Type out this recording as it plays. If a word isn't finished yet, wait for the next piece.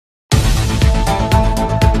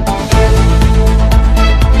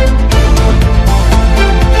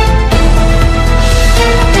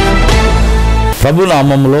ప్రభు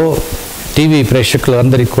నామములో టీవీ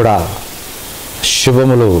ప్రేక్షకులందరికీ కూడా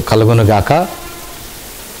శుభములు కలుగునుగాక.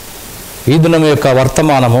 ఈ దినం యొక్క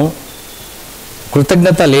వర్తమానము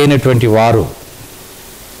కృతజ్ఞత లేనటువంటి వారు.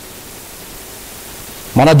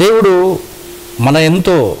 మన దేవుడు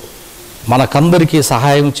మనకందరికీ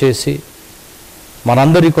సహాయం చేసి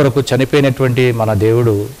మనందరి కొరకు చనిపోయినటువంటి మన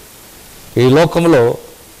దేవుడు ఈ లోకంలో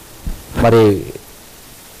మరి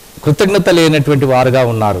కృతజ్ఞత లేనటువంటి వారుగా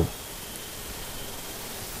ఉన్నారు.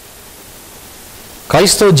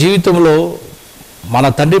 క్రైస్తవ జీవితంలో మన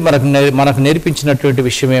తండ్రి మనకు నేర్పించినటువంటి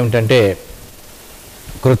విషయం ఏమిటంటే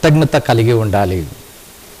కృతజ్ఞత కలిగి ఉండాలి.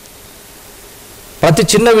 ప్రతి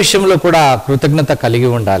చిన్న విషయంలో కూడా కృతజ్ఞత కలిగి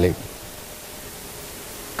ఉండాలి.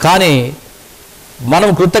 కానీ మనం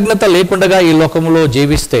కృతజ్ఞత లేకుండా ఈ లోకంలో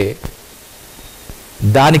జీవిస్తే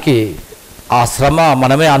దానికి ఆ శ్రమ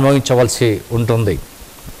మనమే అనుభవించవలసి ఉంటుంది.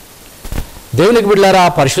 దేవునికి బిడ్డలారా,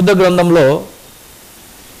 పరిశుద్ధ గ్రంథంలో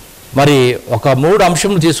మరి ఒక 3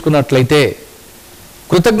 అంశములు తీసుకున్నట్లయితే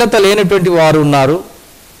కృతజ్ఞత లేనటువంటి వారు ఉన్నారు.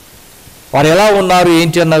 వారు ఎలా ఉన్నారు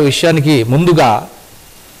ఏంటి అన్న విషయానికి ముందుగా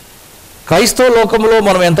క్రైస్తవ లోకంలో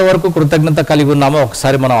మనం ఎంతవరకు కృతజ్ఞత కలిగి ఉన్నామో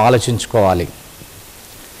ఒకసారి మనం ఆలోచించుకోవాలి.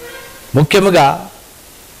 ముఖ్యంగా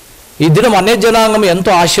ఈ దినం అన్య జనాంగం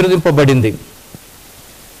ఎంతో ఆశీర్వదింపబడింది.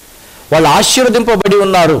 వాళ్ళు ఆశీర్వదింపబడి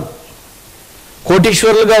ఉన్నారు,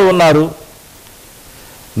 కోటీశ్వరులుగా ఉన్నారు,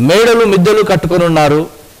 మేడలు మిద్దెలు కట్టుకొని ఉన్నారు,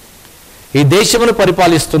 ఈ దేశమును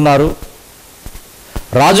పరిపాలిస్తున్నారు,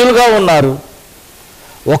 రాజులుగా ఉన్నారు.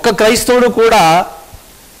 ఒక్క క్రైస్తవుడు కూడా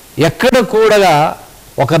ఎక్కడ కూడా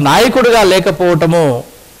ఒక నాయకుడిగా లేకపోవటము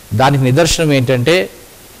దానికి నిదర్శనం ఏంటంటే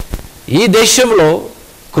ఈ దేశంలో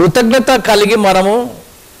కృతజ్ఞత కలిగి మనము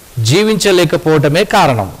జీవించలేకపోవటమే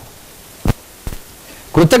కారణం.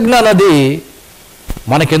 కృతజ్ఞత అనేది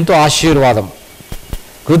మనకెంతో ఆశీర్వాదం.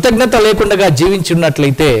 కృతజ్ఞత లేకుండా జీవించి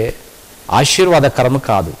ఉన్నట్లయితే ఆశీర్వాదకరం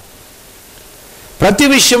కాదు. ప్రతి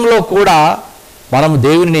విషయంలో కూడా మనం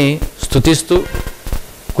దేవుని స్తుతిస్తూ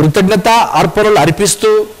కృతజ్ఞత అర్పణలు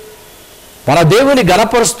అర్పిస్తూ మన దేవుని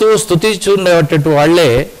గణపరుస్తూ స్తుతించుకునేటటువంటి వాళ్ళే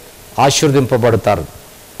ఆశీర్వదింపబడతారు.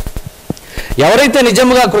 ఎవరైతే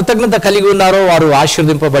నిజంగా కృతజ్ఞత కలిగి ఉన్నారో వారు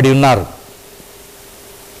ఆశీర్వదింపబడి ఉన్నారు.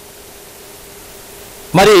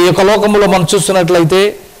 మరి ఈ యొక్క లోకంలో మనం చూస్తున్నట్లయితే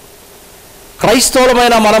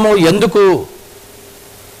క్రైస్తవులమైన మనము ఎందుకు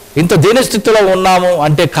ఇంత దీనస్థితిలో ఉన్నాము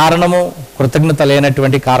అంటే కారణము కృతజ్ఞత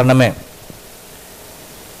లేనటువంటి కారణమే.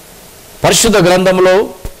 పరిశుద్ధ గ్రంథంలో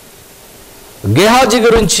గేహాజీ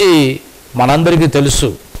గురించి మనందరికీ తెలుసు.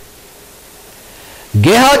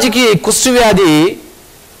 గేహాజీకి కుష్ఠవ్యాధి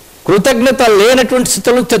కృతజ్ఞత లేనటువంటి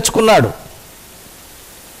స్థితిలో తెచ్చుకున్నాడు.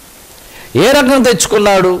 ఏ రకంగా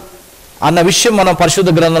తెచ్చుకున్నాడు అన్న విషయం మనం పరిశుద్ధ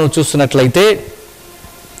గ్రంథంలో చూస్తున్నట్లయితే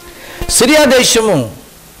సిరియా దేశము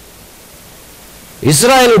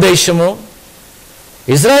ఇజ్రాయేలు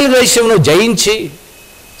దేశమును జయించి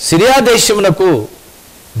సిరియా దేశమునకు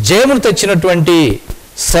జయమును తెచ్చినటువంటి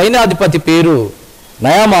సైన్యాధిపతి పేరు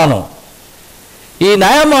నయమాను. ఈ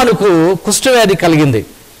నయమానుకు కుష్ఠవ్యాధి కలిగింది.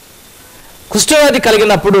 కుష్ఠవ్యాధి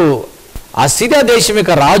కలిగినప్పుడు ఆ సిరియా దేశం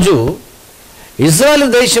యొక్క రాజు ఇజ్రాయేలు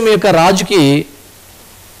దేశం యొక్క రాజుకి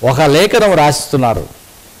ఒక లేఖనం రాసిస్తున్నారు.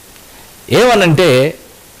 ఏమనంటే,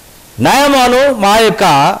 నయమాను మా యొక్క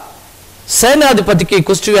సైన్యాధిపతికి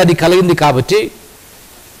కుష్ఠవ్యాధి కలిగింది కాబట్టి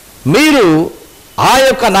మీరు ఆ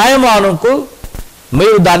యొక్క నయమానుకు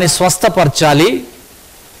మీరు దాన్ని స్వస్థపరచాలి,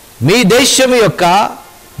 మీ దేశం యొక్క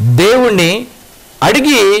దేవుణ్ణి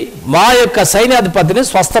అడిగి మా యొక్క సైన్యాధిపతిని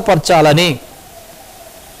స్వస్థపరచాలని,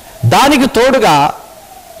 దానికి తోడుగా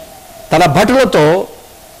తన భటులతో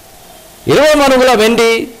 20 మణుగుల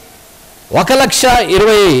వెండి,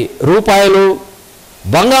 1,20,000 రూపాయలు,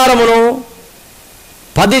 బంగారమును,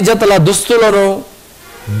 10 జతల దుస్తులను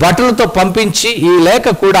భటులతో పంపించి ఈ లేఖ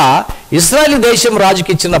కూడా ఇశ్రాయేలు దేశం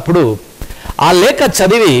రాజుకి ఇచ్చినప్పుడు ఆ లేఖ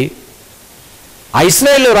చదివి ఆ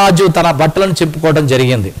ఇశ్రాయేలు రాజు తన బట్టలను చెప్పుకోవడం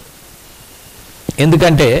జరిగింది.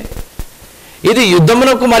 ఎందుకంటే ఇది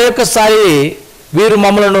యుద్ధమునకు మరొకసారి వీరు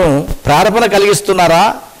మమ్మలను ప్రారంభన కలిగిస్తున్నారా,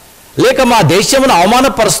 లేక మా దేశమును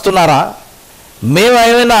అవమానపరుస్తున్నారా,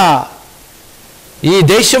 మేమేమైనా ఈ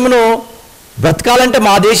దేశమును బ్రతకాలంటే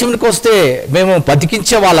మా దేశానికి వస్తే మేము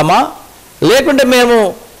బతికించే వాళ్ళమా, లేకుంటే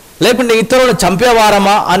ఇతరులను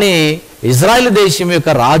చంపేవారమా అని ఇజ్రాయేలు దేశం యొక్క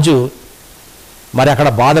రాజు మరి అక్కడ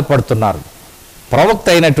బాధపడుతున్నారు. ప్రవక్త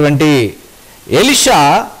అయినటువంటి ఎలీషా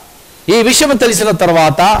ఈ విషయం తెలిసిన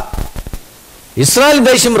తర్వాత ఇశ్రాయేలు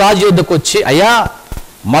దేశం రాజు యొద్దకు వచ్చి, అయ్యా,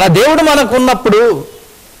 మన దేవుడు మనకున్నప్పుడు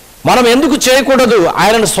మనం ఎందుకు చేయకూడదు?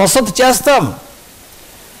 ఆయనను స్వస్థత చేస్తాం.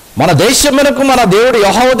 మన దేశమునకు మన దేవుడు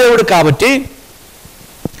యెహోవా దేవుడు కాబట్టి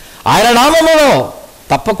ఆయన నామములో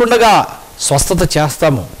తప్పకుండా స్వస్థత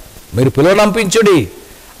చేస్తాము. మీరు పిలువనంపించుడి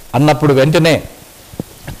అన్నప్పుడు వెంటనే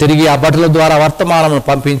తిరిగి ఆ భటుల ద్వారా వర్తమానం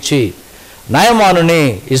పంపించి నాయమానుని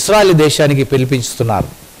ఇశ్రాయేలు దేశానికి పిలిపించుతున్నారు.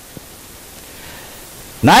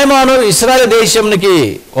 నాయమాను ఇశ్రాయేలు దేశానికి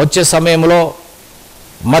వచ్చే సమయంలో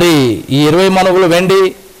మరి ఈ 20 మణుగులు వెండి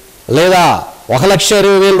లేదా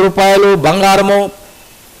 1,20,000 రూపాయలు బంగారము,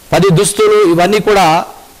 10 దుస్తులు ఇవన్నీ కూడా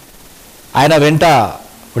ఆయన వెంట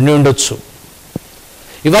ఉండి ఉండొచ్చు.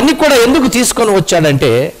 ఇవన్నీ కూడా ఎందుకు తీసుకొని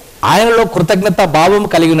వచ్చాడంటే ఆయనలో కృతజ్ఞత భావం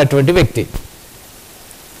కలిగినటువంటి వ్యక్తి.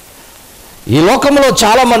 ఈ లోకంలో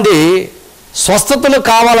చాలామంది స్వస్థతలు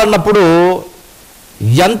కావాలన్నప్పుడు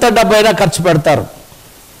ఎంత డబ్బైనా ఖర్చు పెడతారు.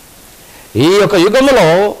 ఈ యొక్క యుగంలో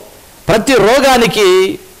ప్రతి రోగానికి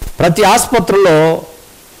ప్రతి ఆసుపత్రిలో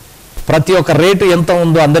ప్రతి ఒక్క రేటు ఎంత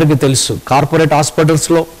ఉందో అందరికీ తెలుసు. కార్పొరేట్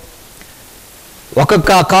హాస్పిటల్స్లో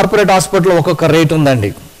ఒక్కొక్క కార్పొరేట్ హాస్పిటల్లో ఒక్కొక్క రేటు ఉందండి.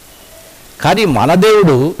 కానీ మన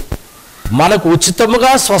దేవుడు మనకు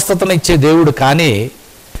ఉచితముగా స్వస్థతనిచ్చే దేవుడు. కానీ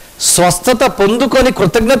స్వస్థత పొందుకొని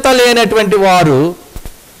కృతజ్ఞత లేనటువంటి వారు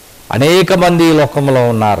అనేక మంది ఈ లోకంలో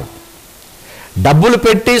ఉన్నారు. డబ్బులు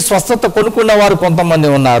పెట్టి స్వస్థత కొనుక్కున్న వారు కొంతమంది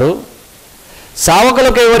ఉన్నారు.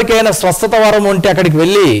 సేవకులకు ఎవరికైనా స్వస్థత వరం ఉంటే అక్కడికి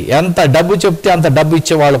వెళ్ళి ఎంత డబ్బు చెప్తే అంత డబ్బు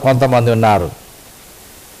ఇచ్చేవాళ్ళు కొంతమంది ఉన్నారు.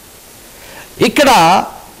 ఇక్కడ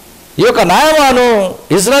ఈ యొక్క నాయమాను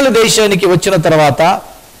ఇశ్రాయేలు దేశానికి వచ్చిన తర్వాత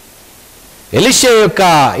ఎలీషా యొక్క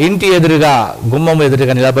ఇంటి ఎదురుగా గుమ్మం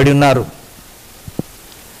ఎదురుగా నిలబడి ఉన్నారు.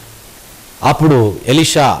 అప్పుడు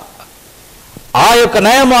ఎలీషా ఆ యొక్క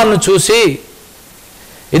నాయమాను చూసి,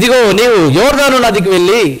 ఇదిగో నీవు యోర్దాను నదికి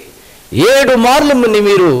వెళ్ళి 7 మార్లు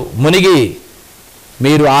మీరు మునిగి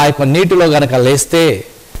మీరు ఆ యొక్క నీటిలో గనక లేస్తే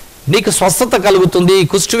నీకు స్వస్థత కలుగుతుంది,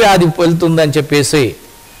 కుష్టు వ్యాధి వెళ్తుంది అని చెప్పేసి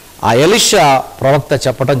ఆ ఎలీషా ప్రవక్త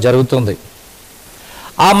చెప్పడం జరుగుతుంది.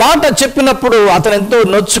 ఆ మాట చెప్పినప్పుడు అతను ఎంతో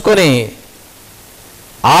నొచ్చుకొని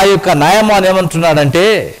ఆ యొక్క నాయమాన్ ఏమంటున్నాడంటే,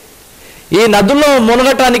 ఈ నదుల్లో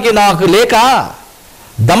మునగటానికి నాకు లేక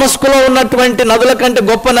దమస్కులో ఉన్నటువంటి నదుల కంటే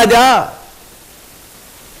గొప్ప నదా?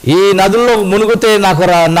 ఈ నదుల్లో మునిగితే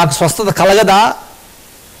నాకు స్వస్థత కలగదా?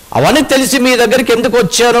 అవన్నీ తెలిసి మీ దగ్గరికి ఎందుకు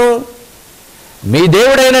వచ్చాను? మీ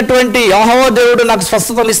దేవుడైనటువంటి యెహోవా దేవుడు నాకు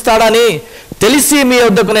స్వస్థతనిస్తాడని తెలిసి మీ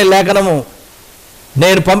వద్దకు లేఖనము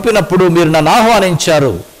నేను పంపినప్పుడు మీరు నన్ను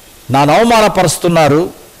ఆహ్వానించారు, నన్ను అవమానపరుస్తున్నారు.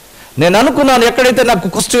 నేను అనుకున్నాను ఎక్కడైతే నాకు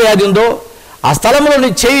కుష్టు వ్యాధి ఉందో ఆ స్థలంలో నీ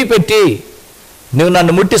చేయి పెట్టి నువ్వు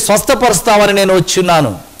నన్ను ముట్టి స్వస్థపరుస్తావని నేను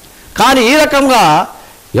వచ్చున్నాను. కానీ ఈ రకంగా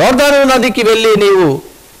యోర్దాను నదికి వెళ్ళి నీవు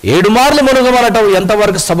 7 మార్లు మునుగమనటం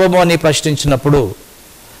ఎంతవరకు సబబు అని ప్రశ్నించినప్పుడు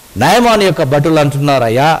నాయమాను యొక్క భటులు అంటున్నారు,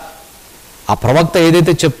 అయ్యా ఆ ప్రవక్త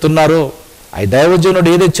ఏదైతే చెప్తున్నారో, ఆ దైవజనుడు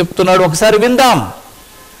ఏదైతే చెప్తున్నాడో ఒకసారి విందాం,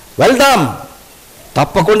 వెళ్దాం,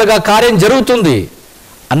 తప్పకుండా కార్యం జరుగుతుంది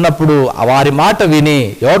అన్నప్పుడు వారి మాట విని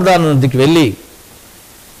యోర్దాను నదికి వెళ్ళి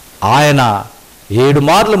ఆయన 7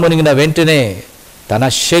 మార్లు మునిగిన వెంటనే తన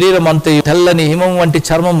శరీరం అంతా తెల్లని హిమం వంటి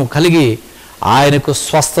చర్మము కలిగి ఆయనకు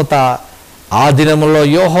స్వస్థత ఆ దినములో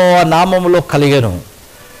యెహోవా నామములో కలిగెను.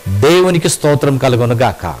 దేవునికి స్తోత్రం కలుగును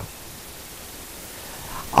గాక.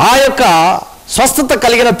 ఆ యొక్క స్వస్థత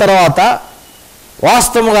కలిగిన తర్వాత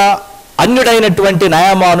వాస్తవంగా అన్యుడైనటువంటి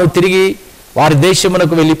నాయమాను తిరిగి వారి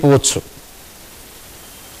దేశమునకు వెళ్ళిపోవచ్చు.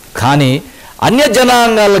 కానీ అన్య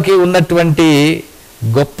జనాంగాలకి ఉన్నటువంటి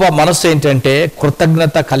గొప్ప మనసు ఏంటంటే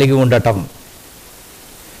కృతజ్ఞత కలిగి ఉండటం.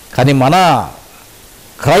 కానీ మన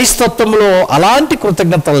క్రైస్తత్వంలో అలాంటి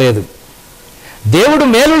కృతజ్ఞత లేదు. దేవుడు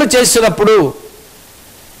మేలులు చేసినప్పుడు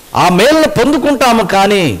ఆ మేలును పొందుకుంటాము,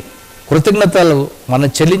 కానీ కృతజ్ఞతలు మనం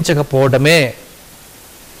చెల్లించకపోవడమే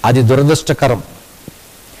అది దురదృష్టకరం.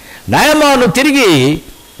 నాయమాను తిరిగి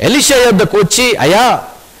ఎలీషా యొద్దకు వచ్చి, అయ్యా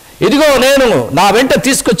ఇదిగో నేను నా వెంట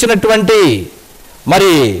తీసుకొచ్చినటువంటి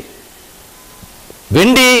మరి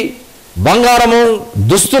వెండి బంగారము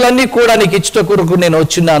దుస్తులన్నీ కూడా నీకు ఇచ్చుట కొరకు నేను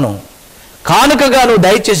వచ్చిన్నాను, కానుకగా నువ్వు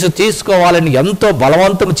దయచేసి తీసుకోవాలని ఎంతో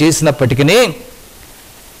బలవంతం చేసినప్పటికీ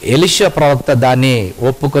ఎలీషా ప్రవక్త దాన్ని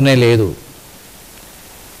ఒప్పుకునే లేదు.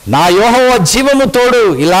 నా యెహోవా జీవము తోడు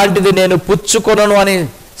ఇలాంటిది నేను పుచ్చుకొనను అని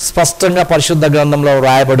స్పష్టంగా పరిశుద్ధ గ్రంథంలో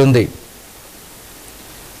రాయబడి ఉంది.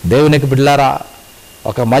 దేవునికి బిడ్డలారా,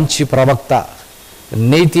 ఒక మంచి ప్రవక్త,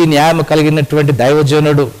 నీతి న్యాయం కలిగినటువంటి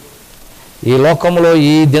దైవజనుడు ఈ లోకంలో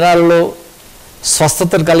ఈ దినాలలో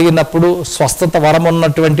స్వస్థత కలిగినప్పుడు స్వస్థత వరం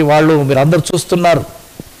ఉన్నటువంటి వాళ్ళు మీరందరూ చూస్తున్నారు.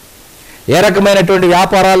 ఏ రకమైనటువంటి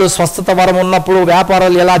వ్యాపారాలు స్వస్థత వరం ఉన్నప్పుడు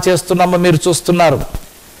వ్యాపారాలు ఎలా చేస్తున్నామో మీరు చూస్తున్నారు.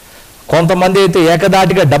 కొంతమంది అయితే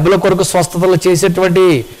ఏకదాటిగా డబ్బుల కొరకు స్వస్థతలు చేసేటువంటి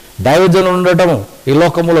దైవజనులు ఉండటం ఈ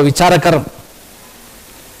లోకంలో విచారకరం.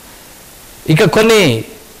 ఇక కొన్ని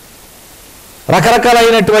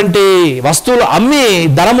రకరకాలైనటువంటి వస్తువులు అమ్మి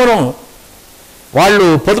ధనమును వాళ్ళు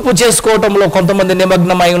పొదుపు చేసుకోవటంలో కొంతమంది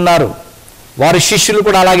నిమగ్నమై ఉన్నారు. వారి శిష్యులు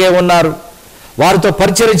కూడా అలాగే ఉన్నారు, వారితో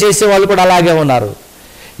పరిచయం చేసే వాళ్ళు కూడా అలాగే ఉన్నారు.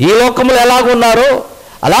 ఈ లోకంలో ఎలాగున్నారో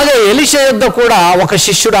అలాగే ఎలీషా యొద్ద కూడా ఒక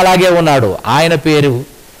శిష్యుడు అలాగే ఉన్నాడు. ఆయన పేరు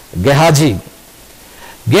గెహాజీ.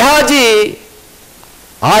 గెహాజీ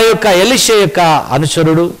ఆ యొక్క ఎలీషా యొక్క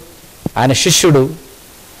అనుచరుడు, ఆయన శిష్యుడు.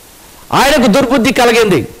 ఆయనకు దుర్బుద్ధి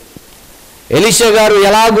కలిగింది. ఎలీషా గారు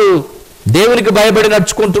ఎలాగూ దేవునికి భయపడి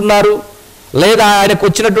నడుచుకుంటున్నారు, లేదా ఆయనకు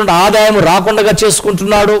వచ్చినటువంటి ఆదాయం రాకుండా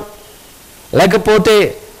చేసుకుంటున్నాడు, లేకపోతే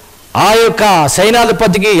ఆ యొక్క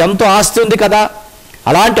సైన్యాధిపతికి ఎంతో ఆస్తి ఉంది కదా,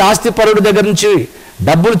 అలాంటి ఆస్తిపరుడి దగ్గర నుంచి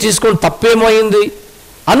డబ్బులు తీసుకొని తప్పేమైంది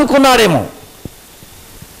అనుకున్నాడేమో.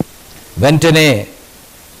 వెంటనే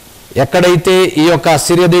ఎక్కడైతే ఈ యొక్క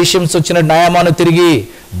సిరియా దేశం వచ్చిన నయమాను తిరిగి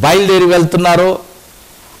బయలుదేరి వెళ్తున్నారో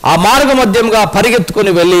ఆ మార్గ మధ్యంగా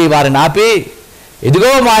పరిగెత్తుకొని వెళ్ళి వారిని ఆపి,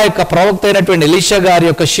 ఇదిగో మా యొక్క ప్రవక్త అయినటువంటి ఎలీషా గారి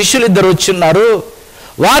యొక్క శిష్యులు ఇద్దరు వచ్చిన్నారు,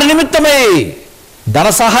 వారి నిమిత్తమై ధన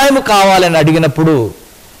సహాయం కావాలని అడిగినప్పుడు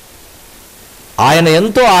ఆయన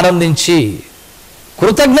ఎంతో ఆనందించి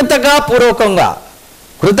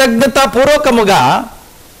కృతజ్ఞతాపూర్వకముగా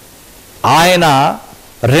ఆయన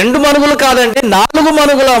 2 మణుగులు కాదండి 4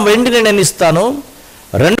 మణుగుల వెండిని నేను ఇస్తాను,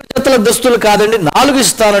 2 జతల దుస్తులు కాదండి 4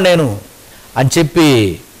 ఇస్తాను నేను అని చెప్పి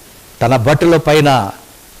తన బట్టల పైన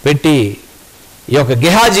పెట్టి ఈ యొక్క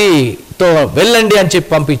గెహాజీతో వెళ్ళండి అని చెప్పి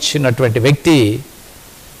పంపించినటువంటి వ్యక్తి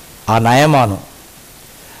ఆ నయమాను.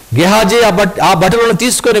 గెహాజీ ఆ బట్టలను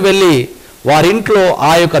తీసుకొని వెళ్ళి వారింట్లో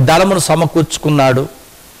ఆ యొక్క ధనమును సమకూర్చుకున్నాడు.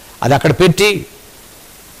 అది అక్కడ పెట్టి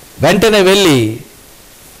వెంటనే వెళ్ళి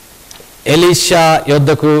ఎలీషా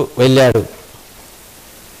యొద్దకు వెళ్ళాడు.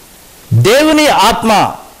 దేవుని ఆత్మ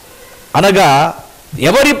అనగా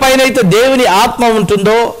ఎవరిపైనైతే దేవుని ఆత్మ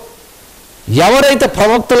ఉంటుందో, ఎవరైతే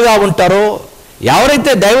ప్రవక్తలుగా ఉంటారో,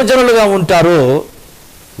 ఎవరైతే దైవజనులుగా ఉంటారో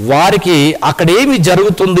వారికి అక్కడ ఏమి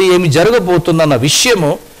జరుగుతుంది, ఏమి జరగబోతుందన్న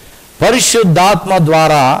విషయము పరిశుద్ధాత్మ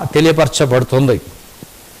ద్వారా తెలియపరచబడుతుంది.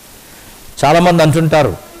 చాలామంది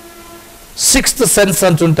అంటుంటారు 6th సెన్స్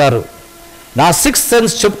అంటుంటారు, నా 6th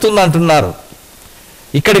సెన్స్ చెప్తుంది అంటున్నారు.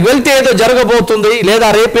 ఇక్కడికి వెళ్తే ఏదో జరగబోతుంది, లేదా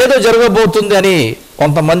రేపేదో జరగబోతుంది అని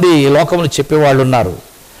కొంతమంది ఈ లోకంలో చెప్పేవాళ్ళు ఉన్నారు.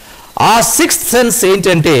 ఆ 6th సెన్స్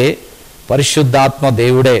ఏంటంటే పరిశుద్ధాత్మ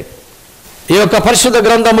దేవుడే. ఈ యొక్క పరిశుద్ధ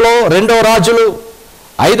గ్రంథంలో 2వ రాజులు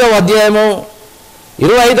 5వ అధ్యాయము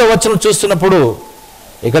 25వ వచనం చూస్తున్నప్పుడు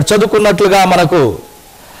ఇక్కడ చదువుకున్నట్లుగా మనకు,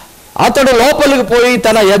 అతడు లోపలికి పోయి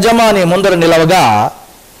తన యజమాని ముందర నిలవగా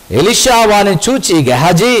ఎలీషా వాని చూచి,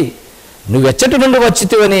 గెహాజీ నువ్వెచ్చటి నుండి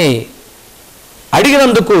వచ్చితివని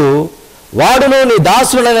అడిగినందుకు వాడును, నీ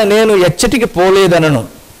దాసుడైన నేను ఎచ్చటికి పోలేదనను.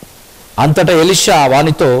 అంతటా ఎలీషా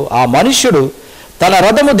వానితో, ఆ మనుష్యుడు తన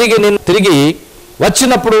రథము దిగి నిన్ను తిరిగి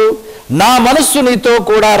వచ్చినప్పుడు నా మనస్సు నీతో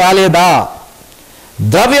కూడా రాలేదా?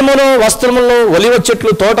 ద్రవ్యమును, వస్త్రములను, ఒలివ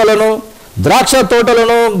చెట్లు తోటలను, ద్రాక్ష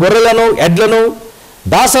తోటలను, గొర్రెలను, ఎడ్లను,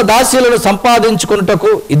 దాసదాసీలను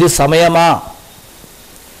సంపాదించుకున్నటకు ఇది సమయమా?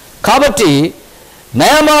 కాబట్టి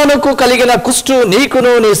నయమానుకు కలిగిన కుష్టు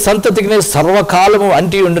నీకును నీ సంతతికి సర్వకాలము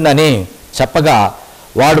అంటి ఉండునని చెప్పగా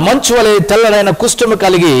వాడు మంచు వలె తెల్లనైన కుష్ఠము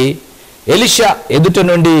కలిగి ఎలీషా ఎదుట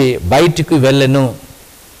నుండి బయటికి వెళ్ళెను.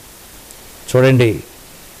 చూడండి,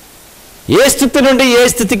 ఏ స్థితి నుండి ఏ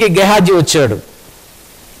స్థితికి గెహాజీ వచ్చాడు.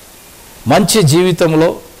 మంచి జీవితంలో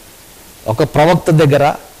ఒక ప్రవక్త దగ్గర,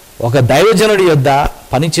 ఒక దైవజనుడి యొద్ద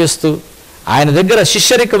పనిచేస్తూ ఆయన దగ్గర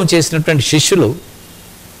శిష్యరికం చేసినటువంటి శిష్యులు,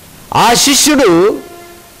 ఆ శిష్యుడు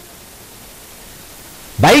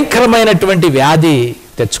భయంకరమైనటువంటి వ్యాధి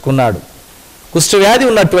తెచ్చుకున్నాడు. కుష్ఠవ్యాధి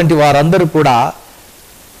ఉన్నటువంటి వారందరూ కూడా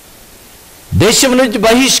దేశం నుంచి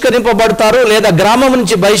బహిష్కరింపబడతారు, లేదా గ్రామం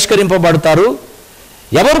నుంచి బహిష్కరింపబడతారు.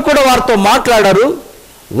 ఎవరు కూడా వారితో మాట్లాడరు,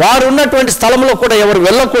 వారు ఉన్నటువంటి స్థలంలో కూడా ఎవరు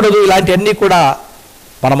వెళ్ళకూడదు. ఇలాంటివన్నీ కూడా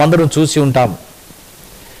మనమందరం చూసి ఉంటాం.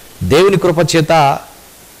 దేవుని కృపచేత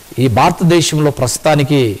ఈ భారతదేశంలో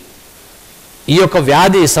ప్రస్తుతానికి ఈ యొక్క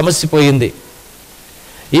వ్యాధి సమస్య పోయింది.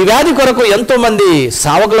 ఈ వ్యాధి కొరకు ఎంతోమంది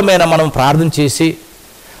సావకులమైన మనం ప్రార్థన చేసి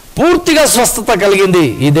పూర్తిగా స్వస్థత కలిగింది.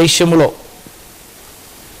 ఈ దేశంలో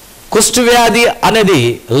కుష్ఠవ్యాధి అనేది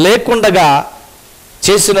లేకుండగా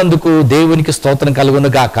చేసినందుకు దేవునికి స్తోత్రం కలుగును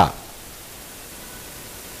గాక.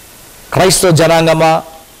 క్రైస్తవ జనాంగమా,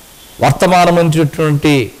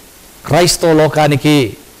 వర్తమానమైనటువంటి క్రైస్తవ లోకానికి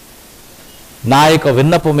నా యొక్క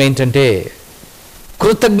విన్నపం ఏంటంటే,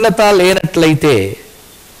 కృతజ్ఞత లేనట్లయితే,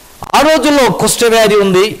 ఆ రోజుల్లో కుష్ఠవ్యాధి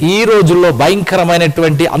ఉంది, ఈ రోజుల్లో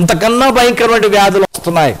భయంకరమైనటువంటి అంతకన్నా భయంకరమైన వ్యాధులు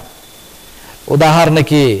వస్తున్నాయి.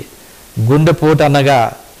 ఉదాహరణకి గుండెపోటు అనగా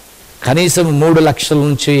కనీసం 3 లక్షల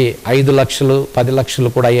నుంచి 5 లక్షలు 10 లక్షలు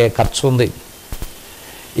కూడా అయ్యే ఖర్చు ఉంది.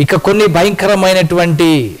 ఇక కొన్ని భయంకరమైనటువంటి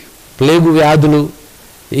ప్లేగు వ్యాధులు,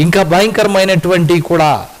 ఇంకా భయంకరమైనటువంటి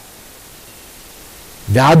కూడా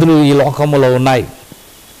వ్యాధులు ఈ లోకంలో ఉన్నాయి.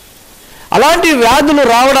 అలాంటి వ్యాధులు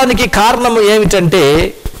రావడానికి కారణం ఏమిటంటే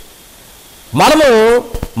మనము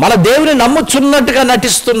మన దేవుని నమ్ముచున్నట్టుగా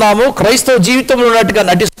నటిస్తున్నాము, క్రైస్తవ జీవితంలో ఉన్నట్టుగా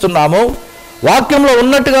నటిస్తున్నాము, వాక్యంలో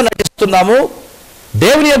ఉన్నట్టుగా నటిస్తున్నాము,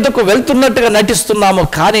 దేవుని యొద్దకు వెళ్తున్నట్టుగా నటిస్తున్నాము.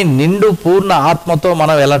 కానీ నిండు పూర్ణ ఆత్మతో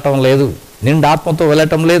మనం వెళ్ళటం లేదు, నిండు ఆత్మతో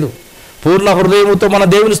వెళ్ళటం లేదు, పూర్ణ హృదయముతో మన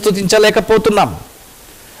దేవుని స్తుతించలేకపోతున్నాం.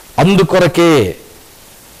 అందుకొరకే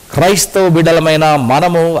క్రైస్తవ బిడ్డలమైన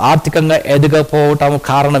మనము ఆర్థికంగా ఎదగకపోవటం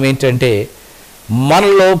కారణం ఏంటంటే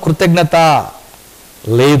మనలో కృతజ్ఞత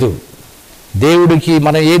లేదు. దేవుడికి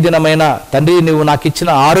మనం ఏ దినమైనా తండ్రి నువ్వు నాకు ఇచ్చిన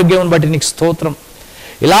ఆరోగ్యం బట్టి నీకు స్తోత్రం,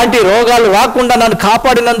 ఇలాంటి రోగాలు రాకుండా నన్ను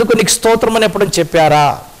కాపాడినందుకు నీకు స్తోత్రం అని ఎప్పుడని చెప్పారా?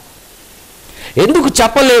 ఎందుకు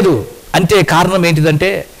చెప్పలేదు అంటే కారణం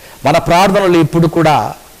ఏంటిదంటే మన ప్రార్థనలు ఇప్పుడు కూడా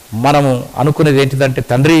మనము అనుకునేది ఏంటిదంటే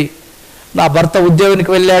తండ్రి నా భర్త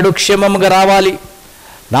ఉద్యోగానికి వెళ్ళాడు క్షేమంగా రావాలి,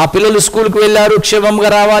 నా పిల్లలు స్కూల్కి వెళ్ళారు క్షేమంగా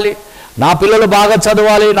రావాలి, నా పిల్లలు బాగా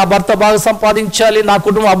చదవాలి, నా భర్త బాగా సంపాదించాలి, నా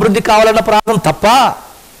కుటుంబం అభివృద్ధి కావాలన్న ప్రార్థన తప్ప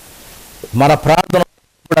మన ప్రార్థన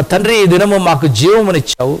కూడా తండ్రి ఈ దినము మాకు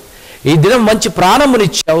జీవమునిచ్చావు, ఈ దినం మంచి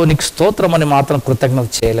ప్రాణమునిచ్చావు, నీకు స్తోత్రం అని మాత్రం కృతజ్ఞత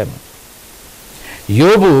చేయలేము.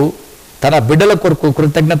 యోబు తన బిడ్డల కొరకు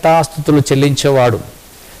కృతజ్ఞతాస్తుతులు చెల్లించేవాడు.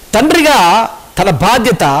 తండ్రిగా తన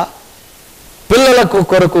బాధ్యత పిల్లలకు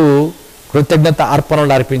కొరకు కృతజ్ఞత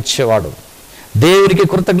అర్పణలు అర్పించేవాడు, దేవునికి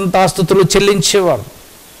కృతజ్ఞతాస్తుతులు చెల్లించేవాడు.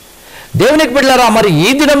 దేవునికి బిడ్డలారా, మరి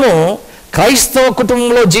ఈ దినము క్రైస్తవ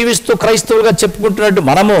కుటుంబంలో జీవిస్తూ క్రైస్తవులుగా చెప్పుకుంటున్నట్టు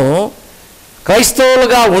మనము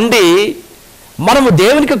క్రైస్తవులుగా ఉండి మనము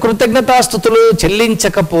దేవునికి కృతజ్ఞతాస్తుతులు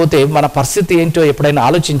చెల్లించకపోతే మన పరిస్థితి ఏంటో ఎప్పుడైనా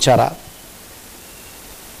ఆలోచించారా?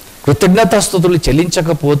 కృతజ్ఞతాస్తుతులు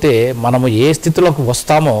చెల్లించకపోతే మనము ఏ స్థితిలోకి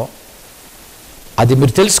వస్తామో అది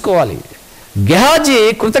మీరు తెలుసుకోవాలి. గెహాజీ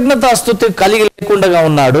కృతజ్ఞతాస్తుతి కలిగి లేకుండా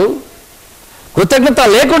ఉన్నాడు, కృతజ్ఞత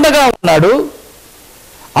లేకుండా ఉన్నాడు.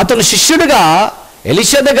 అతను శిష్యుడిగా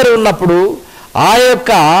ఎలీషా దగ్గర ఉన్నప్పుడు ఆ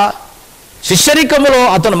యొక్క శిష్యరికములో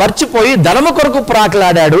అతను మర్చిపోయి ధనము కొరకు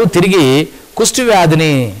ప్రాకలాడాడు, తిరిగి కుష్టి వ్యాధిని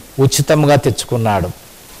ఉచితంగా తెచ్చుకున్నాడు.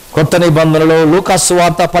 కొత్త నిబంధనలో లూకాసు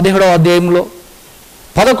సువార్త 17వ అధ్యాయంలో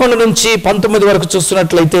 11 నుంచి 19 వరకు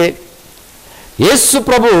చూస్తున్నట్లయితే యేసు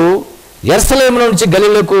ప్రభు యెరూషలేము నుంచి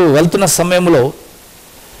గలిలయకు వెళ్తున్న సమయంలో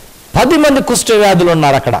 10 మంది కుష్టి వ్యాధులు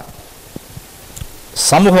ఉన్నారు. అక్కడ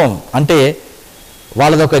సమూహం అంటే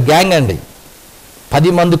వాళ్ళది ఒక గ్యాంగ్ అండి.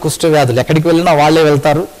 10 మంది కుష్టి వ్యాధులు ఎక్కడికి వెళ్ళినా వాళ్ళే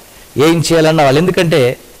వెళ్తారు, ఏం చేయాలన్నా వాళ్ళు. ఎందుకంటే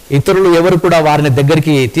ఇతరులు ఎవరు కూడా వారిని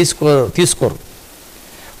దగ్గరికి తీసుకోరు,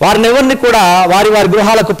 వారిని ఎవరిని కూడా వారి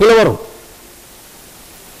గృహాలకు పిలవరు.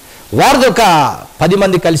 వారిది ఒక 10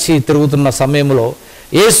 మంది కలిసి తిరుగుతున్న సమయంలో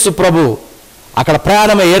యేసు ప్రభు అక్కడ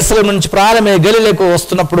ప్రయాణమే యెరూషలేము నుంచి ప్రయాణమే గలిలయకు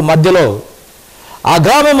వస్తున్నప్పుడు మధ్యలో ఆ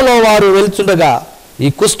గ్రామంలో వారు వెళ్తుండగా ఈ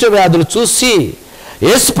కుష్టి వ్యాధులు చూసి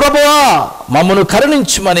యేసు ప్రభువా మమ్మను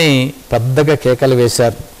కరుణించుమని పెద్దగా కేకలు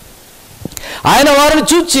వేశారు. ఆయన వారిని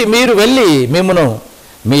చూచి మీరు వెళ్ళి మిమ్మను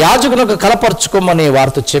మీ యాజకునకు కలపరుచుకోమని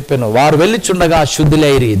వారితో చెప్పాను. వారు వెళ్ళిచుండగా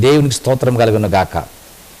శుద్ధులైరి, దేవునికి స్తోత్రం కలుగును గాక.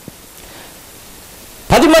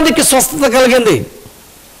 10 మందికి స్వస్థత కలిగింది.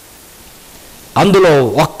 అందులో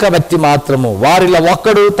ఒక్క వ్యక్తి మాత్రము వారిలో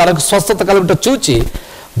ఒక్కడు తనకు స్వస్థత కలుగుట చూచి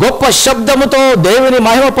గొప్ప శబ్దముతో దేవుని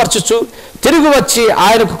మహిమపరచుచు తిరిగి వచ్చి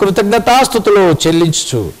ఆయనకు కృతజ్ఞతాస్తుతులు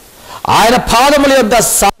చెల్లించుచు ఆయన పాదముల యొద్ద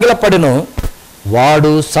సాగిలపడెను.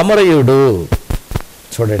 వాడు సమరయుడు.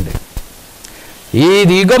 చూడండి, ఈ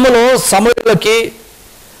యుగములో సమరయులకి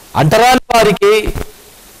అంటరాని వారికి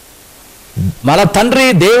మన తండ్రి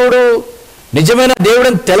దేవుడు నిజమైన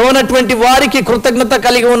దేవుడిని తెలవనటువంటి వారికి కృతజ్ఞత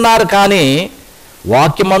కలిగి ఉన్నారు. కానీ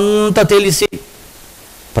వాక్యమంతా తెలిసి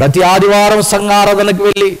ప్రతి ఆదివారం సంఘారాధనకు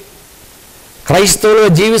వెళ్ళి క్రైస్తవులుగా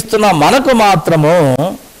జీవిస్తున్న మనకు మాత్రము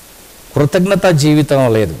కృతజ్ఞత జీవితం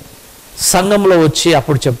లేదు. సంఘంలో వచ్చి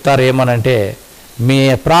అప్పుడు చెప్తారు ఏమనంటే మీ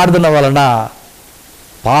ప్రార్థన వలన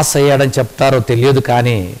పాస్ అయ్యాడని చెప్తారో తెలియదు,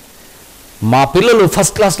 కానీ మా పిల్లలు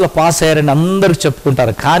ఫస్ట్ క్లాస్లో పాస్ అయ్యారని అందరూ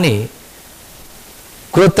చెప్పుకుంటారు, కానీ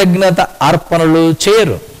కృతజ్ఞత అర్పణలు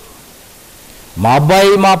చేయరు. మా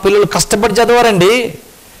అబ్బాయి మా పిల్లలు కష్టపడి చదవరండి,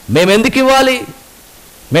 మేము ఎందుకు ఇవ్వాలి,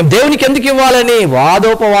 మేము దేవునికి ఎందుకు ఇవ్వాలని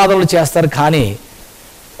వాదోపవాదాలు చేస్తారు, కానీ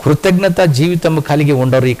కృతజ్ఞత జీవితం కలిగి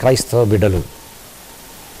ఉండరు ఈ క్రైస్తవ బిడ్డలు.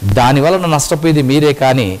 దానివలన నష్టపోయేది మీరే,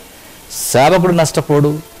 కానీ సేవకుడు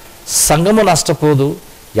నష్టపోడు, సంఘము నష్టపోదు,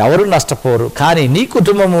 ఎవరు నష్టపోరు, కానీ నీ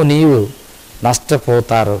కుటుంబము నీవు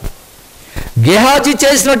నష్టపోతారు. గెహాజీ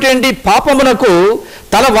చేసినటువంటి పాపమునకు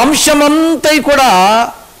తన వంశమంతా కూడా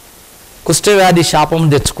కుష్ఠవ్యాధి శాపం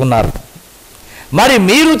తెచ్చుకున్నారు. మరి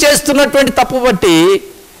మీరు చేస్తున్నటువంటి తప్పు బట్టి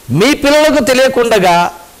మీ పిల్లలకు తెలియకుండగా,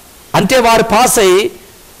 అంటే వారు పాస్ అయి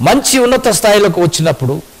మంచి ఉన్నత స్థాయిలోకి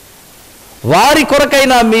వచ్చినప్పుడు వారి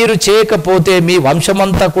కొరకైనా మీరు చేయకపోతే మీ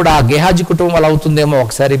వంశమంతా కూడా గేహాజీ కుటుంబం వల్ల అవుతుందేమో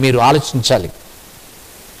ఒకసారి మీరు ఆలోచించాలి.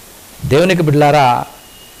 దేవునికి బిడ్డలారా,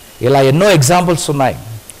 ఇలా ఎన్నో ఎగ్జాంపుల్స్ ఉన్నాయి.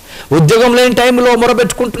 ఉద్యోగం లేని టైంలో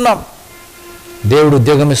మొరబెట్టుకుంటున్నాం, దేవుడు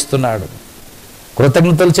ఉద్యోగం ఇస్తున్నాడు.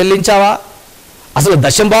 కృతజ్ఞతలు చెల్లించావా? అసలు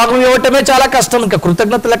దశంభాగం ఇవ్వటమే చాలా కష్టం, ఇంకా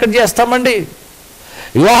కృతజ్ఞతలు ఎక్కడ చేస్తామండి?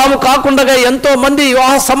 వివాహం కాకుండా ఎంతో మంది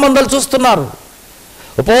వివాహ సంబంధాలు చూస్తున్నారు.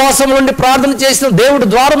 ఉపవాసం నుండి ప్రార్థన చేసిన దేవుడు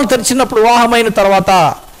ద్వారం తెరిచినప్పుడు వివాహమైన తర్వాత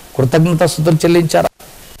కృతజ్ఞతాస్తుతులు చెల్లించారా?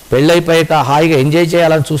 పెళ్ళైపోయాక హాయిగా ఎంజాయ్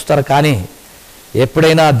చేయాలని చూస్తారు, కానీ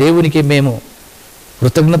ఎప్పుడైనా దేవునికి మేము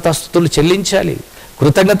కృతజ్ఞతాస్తుతులు చెల్లించాలి,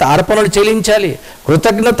 కృతజ్ఞత అర్పణలు చెల్లించాలి,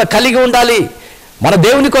 కృతజ్ఞత కలిగి ఉండాలి. మన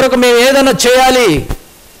దేవుని కొరకు మేము ఏదైనా చేయాలి.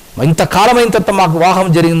 ఇంతకాలం అయిన తర్వాత మాకు వివాహం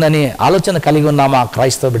జరిగిందని ఆలోచన కలిగి ఉన్నామా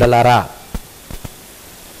క్రైస్తవ బిడ్డలారా?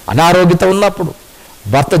 అనారోగ్యత ఉన్నప్పుడు,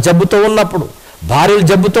 భర్త జబ్బుతో ఉన్నప్పుడు, భార్యలు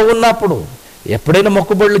జబ్బుతో ఉన్నప్పుడు ఎప్పుడైనా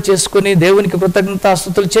మొక్కుబడులు చేసుకుని దేవునికి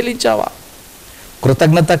కృతజ్ఞతాస్తుతులు చెల్లించావా?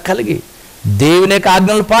 కృతజ్ఞత కలిగి దేవుని యొక్క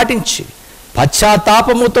ఆజ్ఞలు పాటించి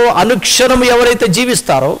పశ్చాత్తాపముతో అనుక్షణము ఎవరైతే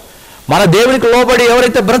జీవిస్తారో, మన దేవునికి లోబడి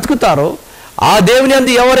ఎవరైతే బ్రతుకుతారో, ఆ దేవుని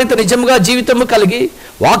అందు ఎవరైతే నిజంగా జీవితము కలిగి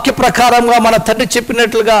వాక్య ప్రకారంగా మన తండ్రి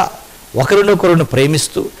చెప్పినట్లుగా ఒకరినొకరును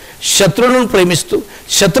ప్రేమిస్తూ, శత్రువులను ప్రేమిస్తూ,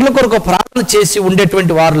 శత్రువుల కొరకు ప్రార్థన చేసి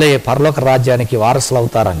ఉండేటువంటి వారులే పరలోక రాజ్యానికి వారసులు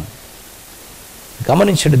అవుతారని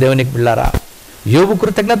గమనించండి. దేవునికి బిడ్డలారా, యోబు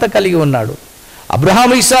కృతజ్ఞత కలిగి ఉన్నాడు.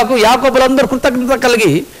 అబ్రహాము, ఇస్సాకు, యాకోబులందరూ కృతజ్ఞత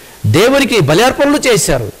కలిగి దేవునికి బలి అర్పణలు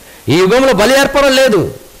చేశారు. ఈ యుగంలో బలి అర్పణ లేదు,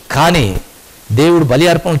 కానీ దేవుడు బలి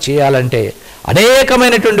అర్పణ చేయాలంటే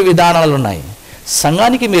అనేకమైనటువంటి విధానాలు ఉన్నాయి.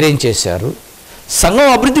 సంఘానికి మీరేం చేశారు? సంఘం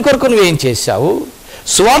అభివృద్ధి కొరకు నువ్వేం చేశావు?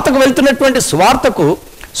 సువార్తకు వెళ్తున్నటువంటి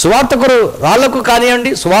సువార్తకులు రాళ్లకు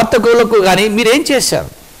కానివ్వండి, సువార్తకులకు కానీ మీరేం చేశారు?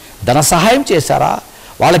 ధన సహాయం చేశారా?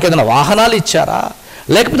 వాళ్ళకి ఏదైనా వాహనాలు ఇచ్చారా?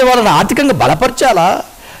 లేకపోతే వాళ్ళని ఆర్థికంగా బలపరచాలా?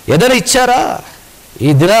 ఏదైనా ఇచ్చారా? ఈ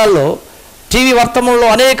దినాల్లో టీవీ వర్తమానంలో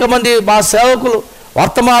అనేక మంది మా సేవకులు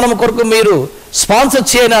వర్తమానం కొరకు మీరు స్పాన్సర్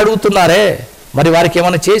చేయని అడుగుతున్నారే, మరి వారికి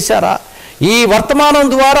ఏమైనా చేశారా? ఈ వర్తమానం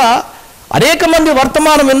ద్వారా అనేక మంది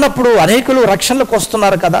వర్తమానం విన్నప్పుడు అనేకులు రక్షణలకు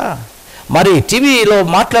వస్తున్నారు కదా. మరి టీవీలో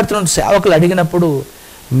మాట్లాడుతున్న సేవకులు అడిగినప్పుడు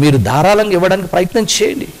మీరు ధారాళంగా ఇవ్వడానికి ప్రయత్నం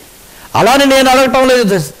చేయండి. అలానే నేను అడగటం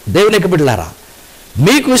లేదు దేవునికి బిడ్డలారా,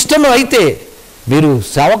 మీకు ఇష్టం అయితే మీరు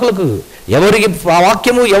సేవకులకు ఎవరికి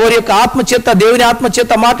వాక్యము ఎవరి యొక్క ఆత్మచేత దేవుని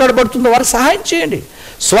ఆత్మచేత మాట్లాడబడుతుందో వారికి సహాయం చేయండి.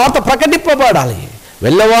 స్వార్థ ప్రకటింపబడాలి,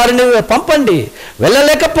 వెళ్ళవారిని పంపండి.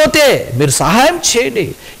 వెళ్ళలేకపోతే మీరు సహాయం చేయండి.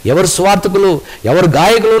 ఎవరు స్వార్థకులు, ఎవరు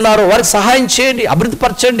గాయకులు ఉన్నారో వారికి సహాయం చేయండి,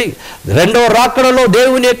 అభివృద్ధిపరచండి. రెండవ రాకడలో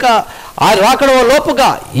దేవుని యొక్క ఆ రాకడ లోపుగా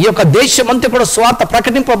ఈ యొక్క దేశం అంతా కూడా స్వార్థ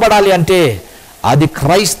ప్రకటింపబడాలి అంటే అది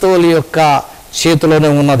క్రైస్తవుల యొక్క చేతిలోనే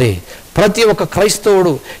ఉన్నది. ప్రతి ఒక్క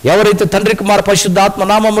క్రైస్తవుడు ఎవరైతే తండ్రి కుమార పరిశుద్ధాత్మ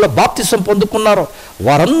నామములో బాప్తిసం పొందుకున్నారో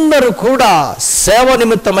వారందరూ కూడా సేవ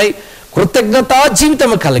నిమిత్తమై కృతజ్ఞతా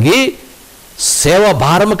జీవితం కలిగి సేవ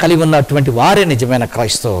భారము కలిగి ఉన్నటువంటి వారే నిజమైన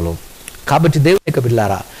క్రైస్తవులు. కాబట్టి దేవుని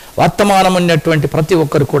బిడ్డలారా, వర్తమానం ఉన్నటువంటి ప్రతి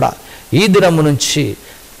ఒక్కరు కూడా ఈ దినము నుంచి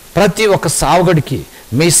ప్రతి ఒక్క సావుగడికి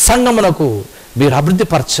మీ సంఘమునకు మీరు అభివృద్ధి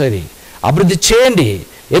చేయండి.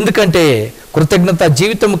 ఎందుకంటే కృతజ్ఞత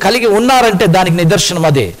జీవితం కలిగి ఉన్నారంటే దానికి నిదర్శనం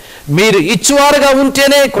అదే. మీరు ఇచ్చువారుగా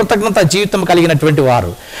ఉంటేనే కృతజ్ఞత జీవితం కలిగినటువంటి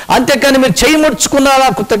వారు. అంతేకాని మీరు చేయముడుచుకున్నారా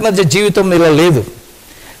కృతజ్ఞత జీవితం మీలో లేదు.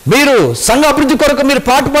 మీరు సంఘ అభివృద్ధి కొరకు మీరు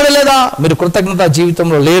పాటుపడలేదా, మీరు కృతజ్ఞత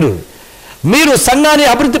జీవితంలో లేరు. మీరు సంఘాన్ని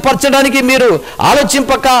అభివృద్ధి పరచడానికి మీరు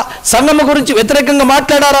ఆలోచింపక సంఘము గురించి వ్యతిరేకంగా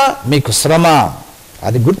మాట్లాడారా, మీకు శ్రమ.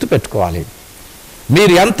 అది గుర్తుపెట్టుకోవాలి.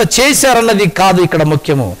 మీరు ఎంత చేశారన్నది కాదు ఇక్కడ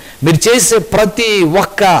ముఖ్యము. మీరు చేసే ప్రతి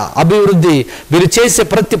ఒక్క అభివృద్ధి, మీరు చేసే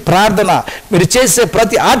ప్రతి ప్రార్థన, మీరు చేసే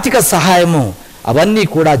ప్రతి ఆర్థిక సహాయము అవన్నీ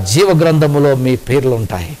కూడా జీవగ్రంథములో మీ పేర్లు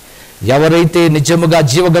ఉంటాయి. ఎవరైతే నిజముగా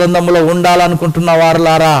జీవగ్రంథములో ఉండాలనుకుంటున్న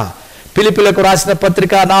వారులారా, ఫిలిప్పీలకు రాసిన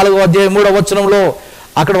పత్రిక 4వ అధ్యాయం 3వ వచనంలో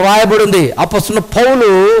అక్కడ రాయబడి ఉంది. అపొస్తలుడైన పౌలు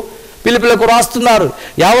ఫిలిప్పీలకు రాస్తున్నారు,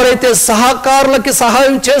 ఎవరైతే సహకారులకి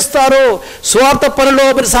సహాయం చేస్తారో, స్వార్థ పనిలో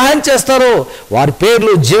మీరు సహాయం చేస్తారో వారి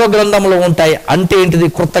పేర్లు జీవగ్రంథంలో ఉంటాయి. అంటే ఏంటిది?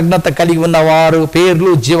 కృతజ్ఞత కలిగి ఉన్న వారు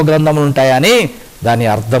పేర్లు జీవగ్రంథంలో ఉంటాయని దాని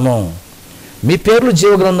అర్థము. మీ పేర్లు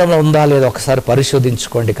జీవగ్రంథంలో ఉందా లేదా ఒకసారి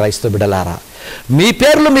పరిశోధించుకోండి క్రైస్తవ బిడ్డలారా. మీ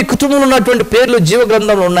పేర్లు, మీ కుటుంబంలో ఉన్నటువంటి పేర్లు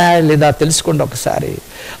జీవగ్రంథంలో ఉన్నాయా లేదా తెలుసుకోండి ఒకసారి.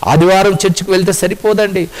 ఆదివారం చర్చికి వెళ్తే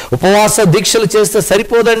సరిపోదండి, ఉపవాస దీక్షలు చేస్తే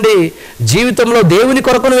సరిపోదండి. జీవితంలో దేవుని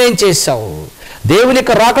కొరకు నువ్వేం చేశావు, దేవుని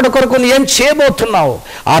యొక్క రాకడ కొరకు ఏం చేయబోతున్నావు,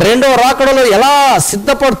 ఆ రెండవ రాకడలో ఎలా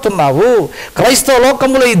సిద్ధపడుతున్నావు? క్రైస్తవ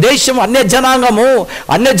లోకంలో ఈ దేశం అన్య జనాంగ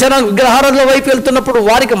విగ్రహారాధన వైపు వెళ్తున్నప్పుడు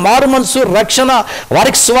వారికి మారు మనసు, రక్షణ,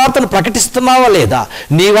 వారికి సువార్తను ప్రకటిస్తున్నావా లేదా?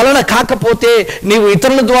 నీ వలన కాకపోతే నీవు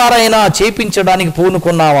ఇతరుల ద్వారా అయినా చేయించడానికి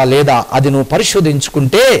పూనుకున్నావా లేదా? అది నువ్వు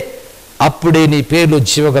పరిశోధించుకుంటే అప్పుడే నీ పేర్లు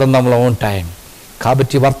జీవగ్రంథంలో ఉంటాయి.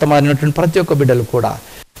 కాబట్టి వర్తమానమైనటువంటి ప్రతి ఒక్క బిడ్డలు కూడా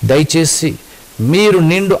దయచేసి మీరు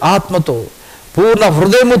నిండు ఆత్మతో పూర్ణ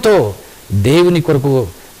హృదయముతో దేవుని కొరకు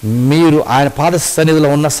మీరు ఆయన పాద సన్నిధిలో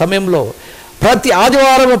ఉన్న సమయంలో ప్రతి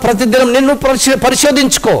ఆదివారం ప్రతిదినం నిన్ను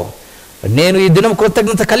పరిశోధించుకో. నేను ఈ దినం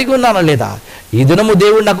కృతజ్ఞత కలిగి ఉన్నానా లేదా? ఈ దినము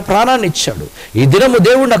దేవుడు నాకు ప్రాణాన్ని ఇచ్చాడు, ఈ దినము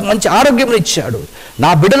దేవుడు నాకు మంచి ఆరోగ్యం ఇచ్చాడు, నా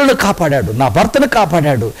బిడ్డలను కాపాడాడు, నా భర్తను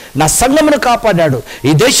కాపాడాడు, నా సంఘమును కాపాడాడు,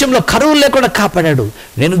 ఈ దేశంలో కరువు లేకుండా కాపాడాడు.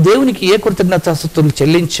 నేను దేవునికి ఏ కృతజ్ఞతాస్తుతులు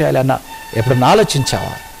చెల్లించాలన్న ఎప్పుడన్నా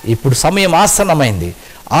ఆలోచించావా? ఇప్పుడు సమయం ఆసన్నమైంది,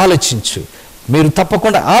 ఆలోచించు. మీరు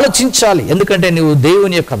తప్పకుండా ఆలోచించాలి, ఎందుకంటే నువ్వు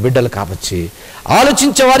దేవుని యొక్క బిడ్డలు కాబట్టి.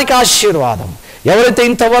 ఆలోచించే వారికి ఆశీర్వాదం. ఎవరైతే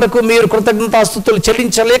ఇంతవరకు మీరు కృతజ్ఞతాస్తుతులు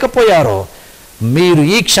చెల్లించలేకపోయారో మీరు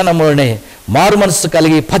ఈ క్షణంలోనే మారు మనసు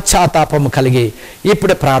కలిగి పశ్చాత్తాపము కలిగి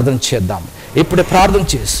ఇప్పుడే ప్రార్థన చేద్దాం. ఇప్పుడే ప్రార్థన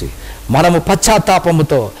చేసి మనము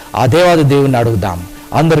పశ్చాత్తాపముతో ఆ దేవాది దేవుని అడుగుదాం.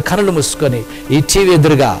 అందరు కనులు మూసుకొని ఈ టీవీ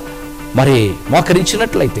ఎదురుగా మరి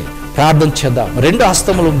మోకరించినట్లయితే ప్రార్థన చేద్దాం. రెండు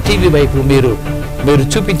హస్తములు టీవీ వైపు మీరు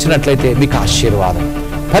చూపించినట్లయితే మీకు ఆశీర్వాదం.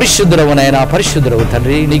 పరిశుద్ధుడవు నాయనా, పరిశుద్ధుడవు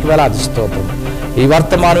తండ్రి, నీకు వేలాది స్తోత్రం. ఈ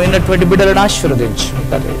వర్తమానం విన్నటువంటి బిడ్డలను ఆశీర్వదించు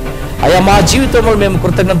తండ్రి. అయ్యా, మా జీవితంలో మేము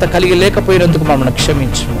కృతజ్ఞత కలిగి లేకపోయినందుకు మమ్మల్ని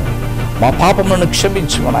క్షమించము, మా పాపములను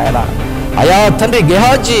క్షమించము నాయన. అయా తండ్రి,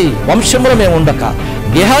 గెహాజీ వంశంలో మేము ఉండక,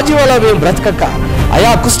 గెహాజీ వల్ల మేము బ్రతకక,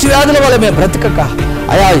 అయా కుష్టి వ్యాధుల వల్ల మేము బ్రతకక,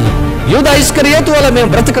 అయా యూదా ఇస్కరియోతు వల్ల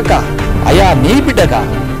మేము బ్రతకక, అయా నీ బిడ్డగా,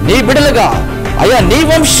 నీ బిడ్డలుగా, అయా నీ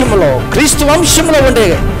వంశంలో క్రీస్తు వంశంలో ఉండే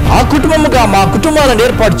ఆ కుటుంబముగా మా కుటుంబాలను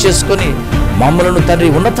ఏర్పాటు చేసుకొని మమ్మలను తండ్రి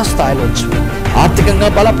ఉన్నత స్థాయిలో ఉంచు. ఆర్థికంగా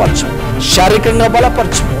బలపరచము, శారీరకంగా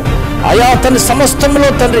బలపరచము. అయా తండ్రి సమస్తంలో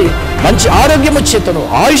తండ్రి మంచి ఆరోగ్యము చేతను,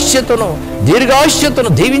 ఆయుష్ చేతను, దీర్ఘాయుష్ చేతను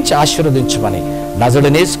దీవించి ఆశీర్వదించమని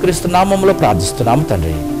నజరేయుడైన యేసుక్రీస్తు నామములో ప్రార్థిస్తున్నాము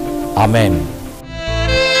తండ్రి. ఆమేన్.